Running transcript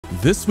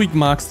This week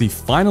marks the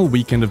final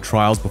weekend of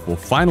Trials before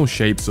final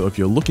shape, so if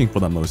you're looking for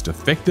the most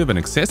effective and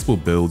accessible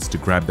builds to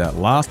grab that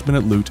last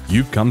minute loot,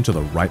 you've come to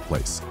the right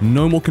place.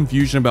 No more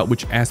confusion about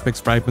which aspects,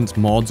 fragments,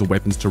 mods, or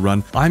weapons to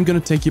run. I'm going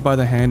to take you by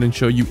the hand and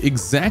show you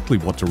exactly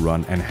what to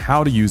run and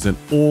how to use it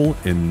all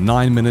in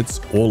 9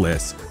 minutes or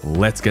less.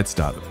 Let's get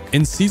started.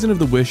 In Season of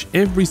the Wish,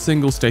 every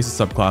single stasis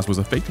subclass was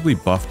effectively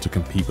buffed to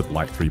compete with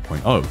Light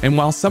 3.0, and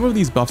while some of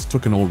these buffs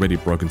took an already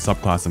broken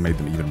subclass and made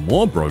them even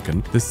more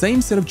broken, the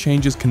same set of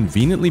changes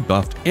conveniently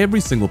buffed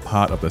every single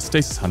part of the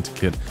Stasis Hunter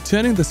kit,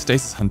 turning the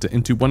Stasis Hunter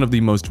into one of the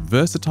most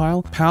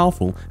versatile,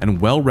 powerful, and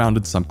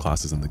well-rounded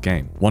subclasses in the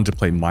game. Want to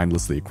play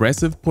mindlessly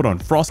aggressive, put on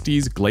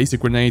Frosties, Glacier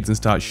Grenades, and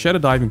start shadow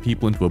diving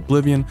people into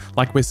oblivion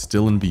like we're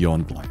still in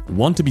Beyond Light.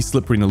 Want to be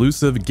slippery and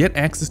elusive, get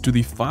access to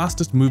the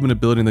fastest movement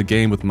ability in the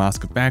game with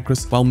Mask of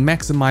Bacchus, while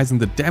maximizing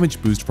the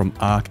damage boost from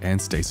Arc and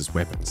Stasis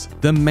weapons.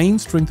 The main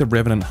strength of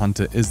Revenant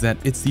Hunter is that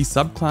it's the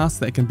subclass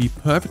that can be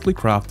perfectly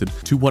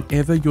crafted to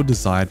whatever your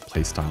desired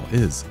playstyle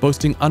is,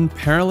 boasting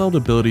unparalleled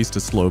abilities to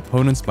slow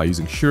opponents by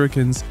using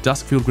shurikens,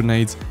 Duskfield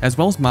grenades, as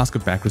well as Mask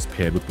of Bacchus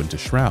paired with Winter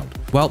Shroud,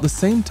 while at the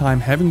same time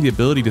having the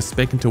ability to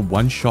spec into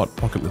one-shot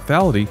pocket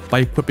lethality by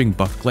equipping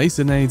buffed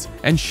Glacier Nades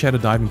and shadow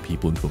diving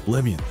people into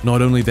oblivion.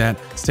 Not only that,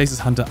 Stasis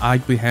Hunter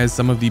arguably has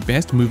some of the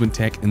best movement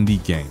tech in the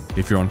game.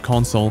 If you're on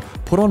console,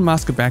 put on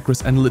Mask of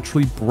Bacchus and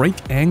literally break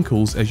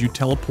ankles as you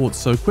teleport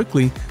so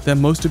quickly that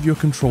most of your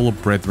controller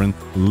brethren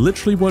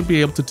literally won't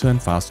be able to turn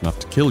fast enough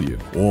to kill you.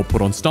 Or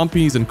put on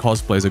Stompies and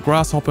cosplay as a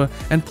Grasshopper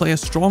and play a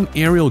strong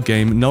aerial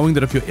game, knowing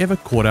that if you're ever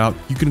caught out,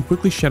 you can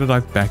quickly shadow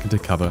dive back into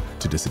cover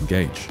to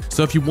disengage.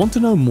 So if you want to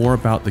know more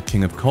about the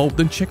King of Cold,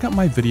 then check out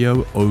my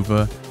video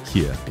over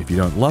here. If you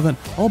don't love it,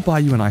 I'll buy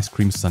you an ice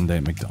cream sundae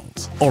at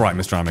McDonald's. Alright,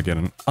 Mr.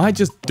 Armageddon, I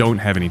just don't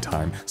have any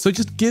time, so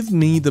just give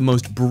me the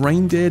most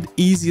brain-dead,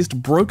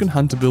 easiest broken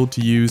hunter build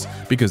to use,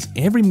 because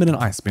every minute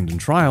I spend in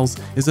Trials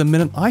is a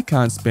minute I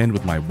can't spend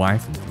with my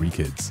wife and 3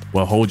 kids.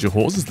 Well, hold your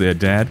horses there,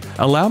 Dad.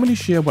 Allow me to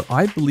share what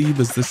I believe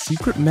is the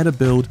secret meta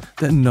build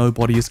that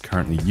nobody is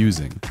currently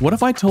using. What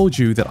if I told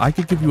you that I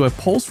could give you a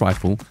pulse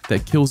rifle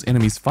that kills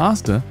enemies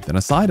faster than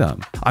a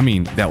sidearm? I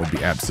mean, that would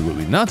be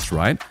absolutely nuts,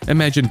 right?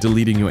 Imagine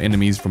deleting your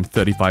enemies from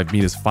 35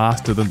 meters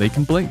faster than they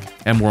can blink.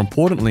 And more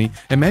importantly,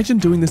 imagine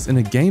doing this in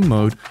a game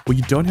mode where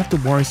you don't have to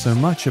worry so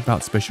much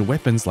about special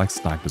weapons like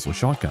snipers or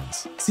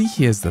shotguns. See,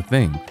 here's the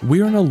thing.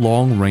 We're in a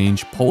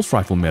long-range pulse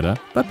rifle meta,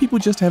 but people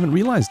just haven't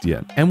realized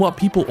yet. And what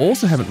people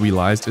also haven't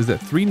realized is that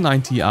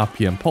 390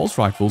 RPM pulse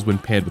rifles, when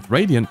paired with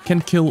Radiant,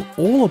 can kill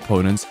all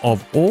opponents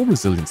of all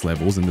resilience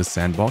levels in this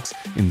sandbox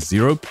in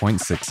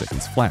 0.6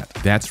 seconds flat.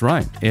 That's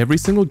right. Every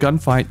single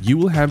gunfight, you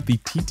will have the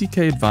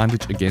TTK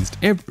advantage against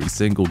every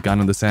single gun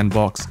in the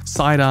sandbox.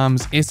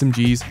 Sidearms,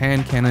 SMGs,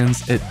 hand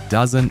cannons, it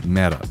doesn't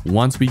matter.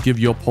 Once we give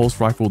your pulse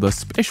rifle the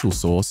special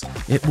sauce,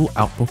 it will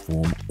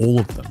outperform all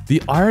of them.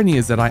 The irony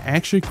is that I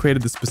actually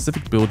created the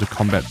specific build to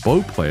combat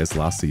bow players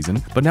last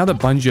season, but now that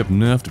Bungie have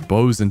nerfed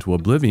bows into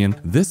oblivion,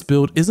 this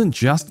build isn't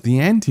just the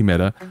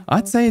anti-meta,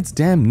 I'd say it's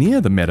damn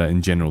near the meta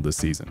in general this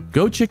season.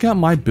 Go check out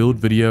my build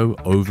video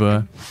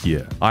over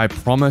here. I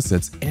promise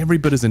it's every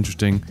bit as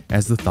interesting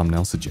as the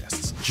thumbnail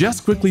suggests.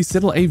 Just quickly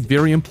settle a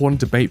very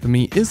important debate for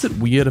me. Is it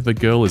weird if a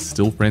girl is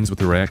still friends with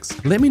her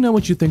ex? Let me know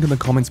what you think in the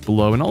comments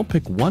below, and I'll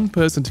pick one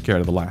person to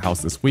carry to the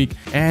lighthouse this week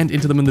and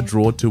enter them in the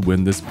draw to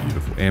win this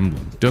beautiful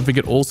emblem. Don't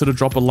forget also to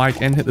drop a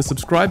like and hit the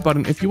subscribe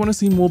button if you want to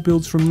see more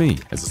builds from me.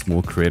 As a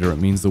small creator, it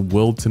means the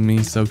world to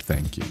me, so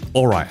thank you.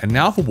 Alright, and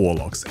now for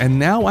Warlocks. And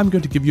now I'm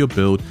going to give you a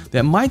build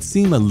that might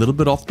seem a little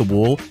bit off the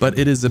wall, but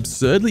it is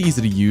absurdly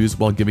easy to use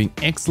while giving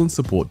excellent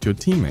support to your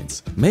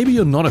teammates. Maybe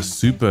you're not a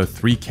super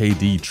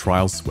 3KD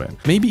trial sweat.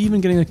 Maybe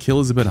even getting a kill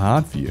is a bit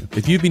hard for you.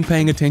 If you've been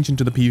paying attention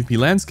to the PvP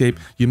landscape,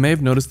 you may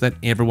have noticed that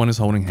everyone is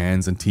holding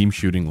hands and team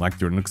shooting like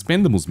they're in an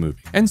Expendables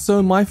movie. And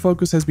so my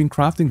focus has been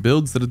crafting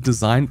builds that are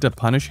designed to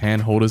punish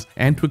handholders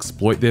and to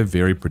exploit their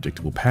very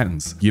predictable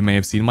patterns. You may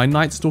have seen my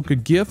Night Stalker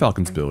Gear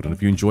Falcons build, and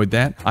if you enjoyed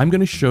that, I'm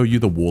going to show you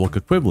the Warlock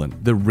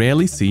equivalent, the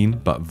rarely seen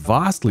but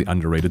vastly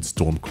underrated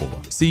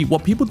Stormcaller. See,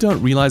 what people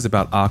don't realize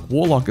about Arc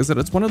Warlock is that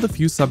it's one of the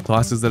few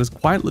subclasses that is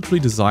quite literally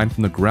designed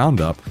from the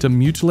ground up to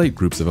mutilate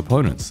groups of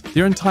opponents.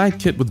 Their entire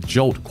kit with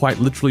Jolt quite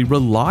literally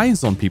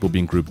relies on people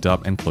being grouped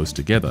up and close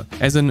together,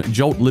 as in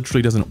Jolt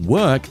literally doesn't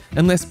work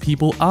unless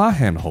people are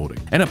hand-holding.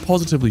 And it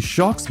positively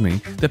shocks me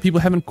that people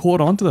haven't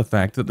caught on to the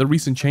fact that the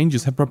recent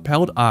changes have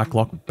propelled Arc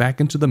Lock back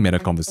into the meta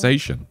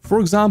conversation. For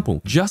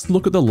example, just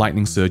look at the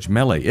Lightning Surge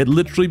melee. It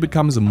literally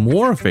becomes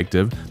more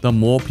effective the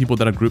more people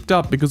that are grouped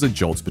up because it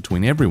jolts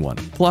between everyone.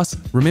 Plus,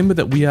 remember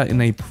that we are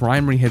in a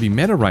primary heavy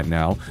meta right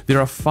now. There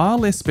are far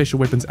less special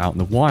weapons out in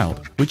the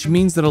wild, which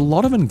means that a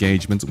lot of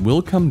engagements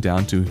will come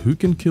down to who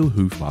can kill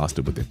who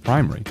faster with their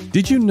primary.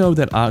 Did you know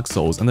that Arc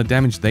Souls and the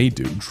damage they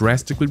do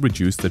drastically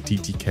reduce the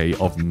TTK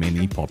of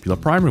many popular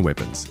primary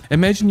weapons?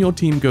 Imagine your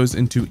team goes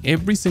into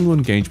every single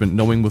engagement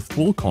knowing with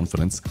full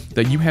confidence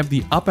that you have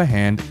the upper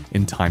hand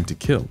in time to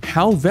kill.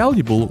 How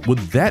valuable would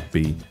that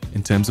be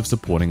in terms of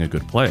supporting a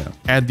good player.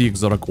 Add the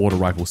exotic auto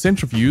rifle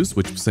centrifuge,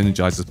 which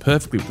synergizes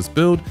perfectly with this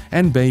build,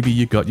 and baby,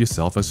 you got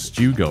yourself a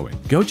stew going.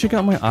 Go check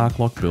out my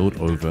Arclock build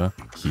over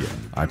here.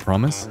 I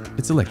promise,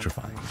 it's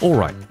electrifying.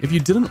 Alright, if you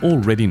didn't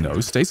already know,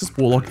 Stasis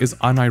Warlock is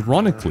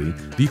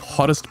unironically the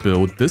hottest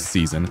build this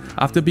season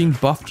after being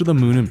buffed to the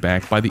moon and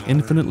back by the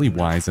infinitely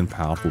wise and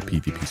powerful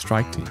PvP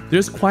strike team.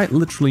 There's quite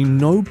literally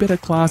no better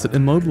class at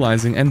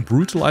immobilizing and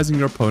brutalizing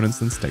your opponents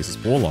than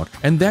Stasis Warlock,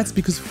 and that's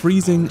because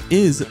freezing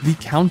is the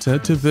counter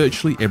to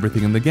virtually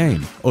everything in the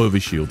game.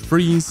 Overshield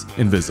freeze,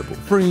 invisible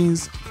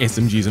freeze,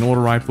 SMGs and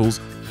auto rifles,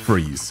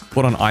 freeze.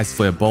 Put on Ice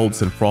Flare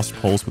bolts and Frost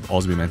Pulse with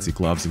Osmiomancy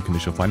gloves and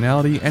conditional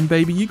finality, and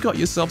baby, you got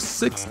yourself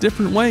 6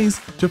 different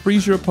ways to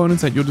freeze your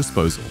opponents at your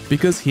disposal.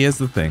 Because here's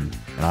the thing,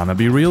 and I'm gonna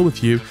be real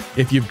with you,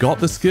 if you've got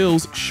the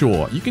skills,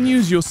 sure, you can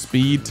use your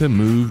speed to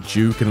move,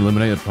 juke, and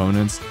eliminate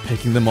opponents,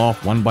 picking them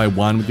off one by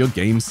one with your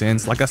game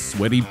sense like a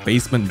sweaty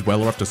basement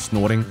dweller after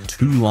snorting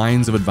 2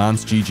 lines of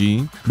advanced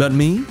GG. But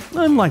me,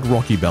 I'm like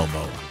Rocky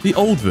Balboa, the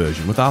old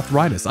version with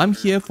arthritis. I'm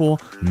here for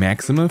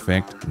maximum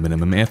effect,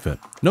 minimum effort.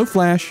 No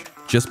flash,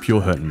 just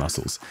pure hurt and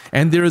muscles.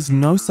 And there is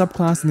no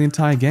subclass in the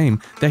entire game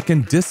that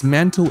can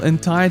dismantle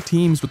entire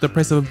teams with the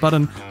press of a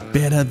button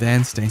better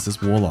than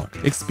Stasis Warlock.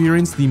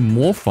 Experience the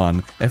more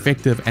fun,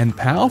 effective, and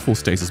powerful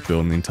Stasis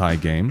build in the entire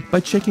game by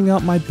checking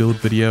out my build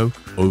video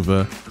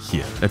over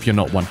here. If you're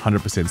not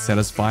 100%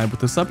 satisfied with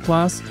the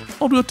subclass,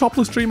 I'll do a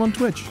topless stream on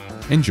Twitch.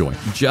 Enjoy.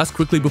 Just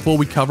quickly before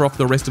we cover off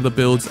the rest of the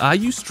builds, are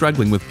you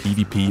struggling with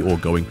PvP or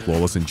going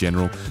flawless in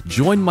general?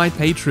 Join my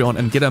Patreon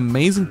and get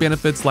amazing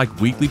benefits like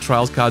weekly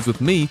trials cards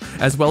with me,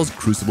 as well as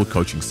Crucible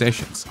coaching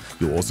sessions.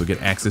 You'll also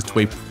get access to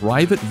a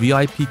private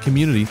VIP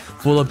community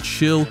full of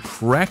chill,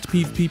 cracked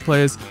PvP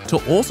players to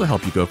also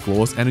help you go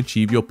flawless and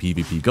achieve your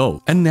PvP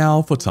goal. And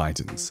now for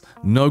Titans.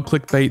 No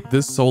clickbait,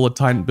 this Solar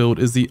Titan build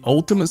is the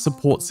ultimate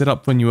support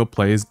setup for newer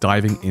players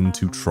diving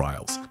into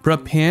Trials.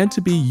 Prepare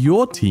to be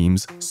your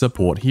team's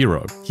support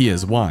hero.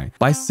 Here's why.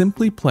 By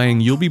simply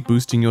playing, you'll be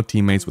boosting your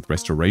teammates with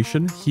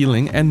restoration,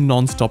 healing, and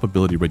non-stop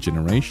ability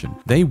regeneration.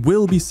 They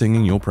will be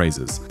singing your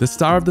praises. The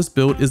star of this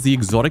build is the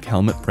exotic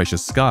helmet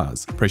Precious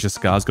Scars. Precious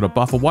Scars got a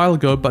buff a while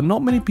ago, but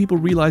not many people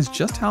realize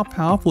just how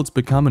powerful it's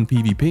become in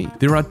PvP.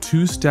 There are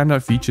 2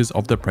 standout features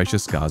of the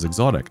Precious Scars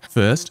exotic.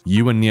 First,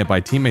 you and nearby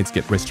teammates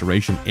get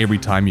restoration every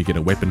time you get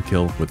a weapon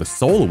kill with a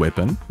solar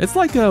weapon. It's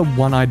like a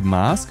one-eyed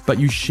mask, but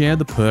you share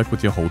the perk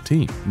with your whole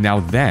team.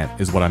 Now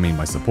that is what I mean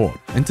by support.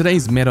 In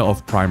today's meta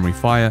of primary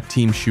fire,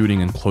 team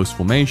shooting, and close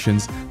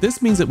formations,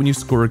 this means that when you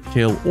score a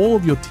kill, all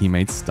of your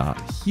teammates start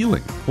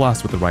healing.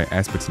 Plus, with the right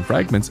aspects and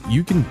fragments,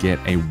 you can get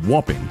a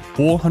whopping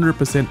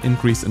 400%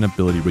 increase in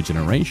ability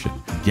regeneration.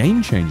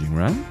 Game-changing,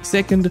 right?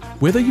 Second,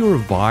 whether you're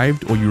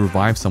revived or you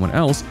revive someone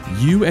else,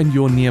 you and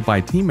your nearby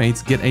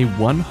teammates get a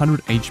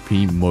 100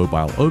 HP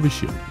mobile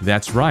overshield.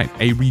 That's right,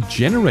 a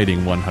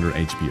regenerating 100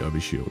 HP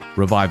overshield.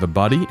 Revive a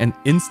buddy and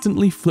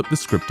instantly flip the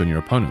script on your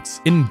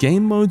opponents. In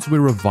game modes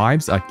where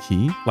revives are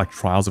key, like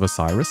Trials of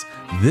Osiris,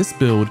 this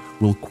build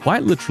will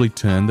quite literally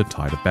turn the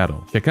tide of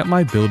battle. Check out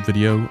my build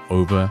video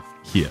over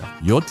here.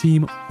 Your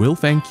team will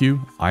thank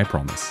you, I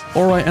promise.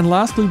 Alright, and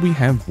lastly we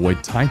have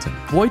Void Titan.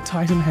 Void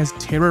Titan has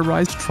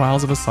terrorized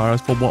Trials of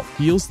Osiris for what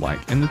feels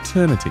like an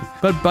eternity,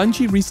 but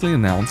Bungie recently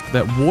announced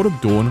that Ward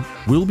of Dawn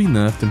will be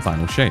nerfed in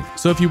final shape.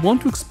 So if you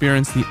want to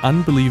experience the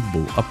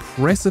unbelievable,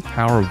 oppressive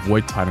power of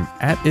Void Titan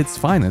at its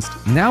finest,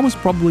 now is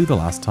probably the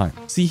last time.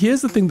 See,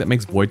 here's the thing that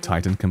makes Void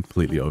Titan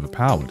completely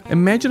overpowered.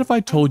 Imagine if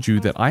I told you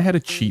that I had a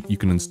cheat you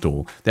can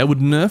install that would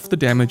nerf the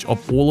damage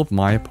of all of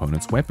my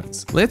opponent's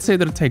weapons. Let's say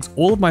that it takes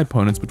all of my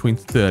opponents between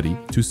 30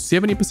 to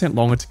 70%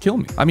 longer to kill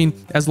me. I mean,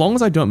 as long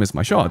as I don't miss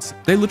my shots,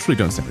 they literally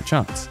don't stand a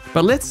chance.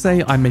 But let's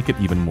say I make it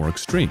even more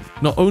extreme.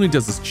 Not only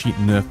does this cheat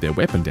nerf their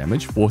weapon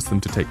damage, force them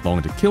to take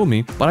longer to kill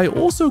me, but I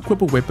also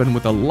equip a weapon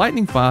with a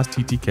lightning fast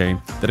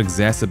TTK that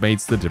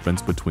exacerbates the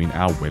difference between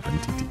our weapon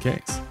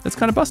TTKs. That's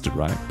kind of busted,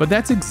 right? But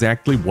that's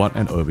exactly what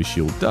an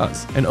overshield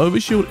does. An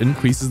overshield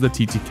increases the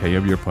TTK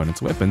of your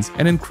opponent's weapons,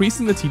 and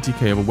increasing the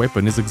TTK of a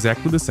weapon is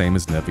exactly the same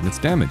as nerfing its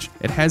damage.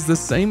 It has the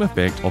same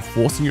effect of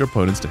forcing your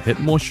opponents to hit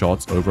more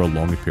shots over a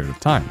longer period of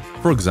time.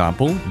 For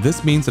example,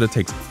 this means that it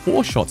takes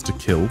 4 shots to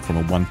kill from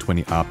a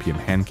 120 RPM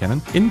hand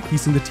cannon,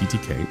 increasing the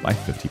TTK by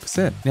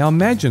 50%. Now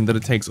imagine that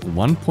it takes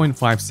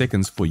 1.5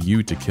 seconds for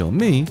you to kill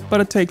me,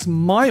 but it takes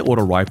my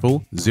auto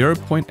rifle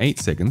 0.8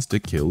 seconds to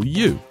kill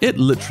you. It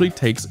literally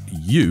takes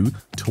you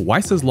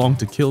twice as long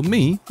to kill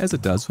me as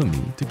it does for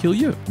me to kill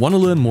you. Want to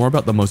learn more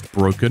about the most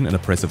broken and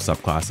oppressive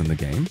subclass in the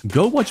game?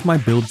 Go watch my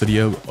build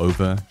video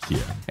over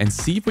here and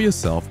see for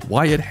yourself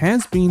why it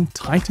has been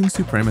Titan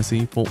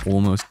supremacy for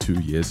almost 2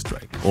 years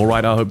straight.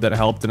 Alright, I hope that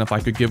helped, and if I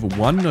could give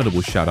one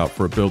notable shout out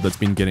for a build that's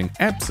been getting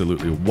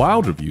absolutely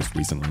wild reviews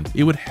recently,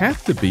 it would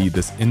have to be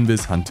this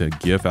Invis Hunter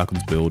Gear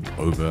Falcons build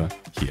over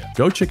here.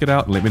 Go check it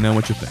out and let me know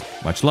what you think.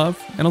 Much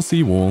love, and I'll see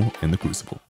you all in the Crucible.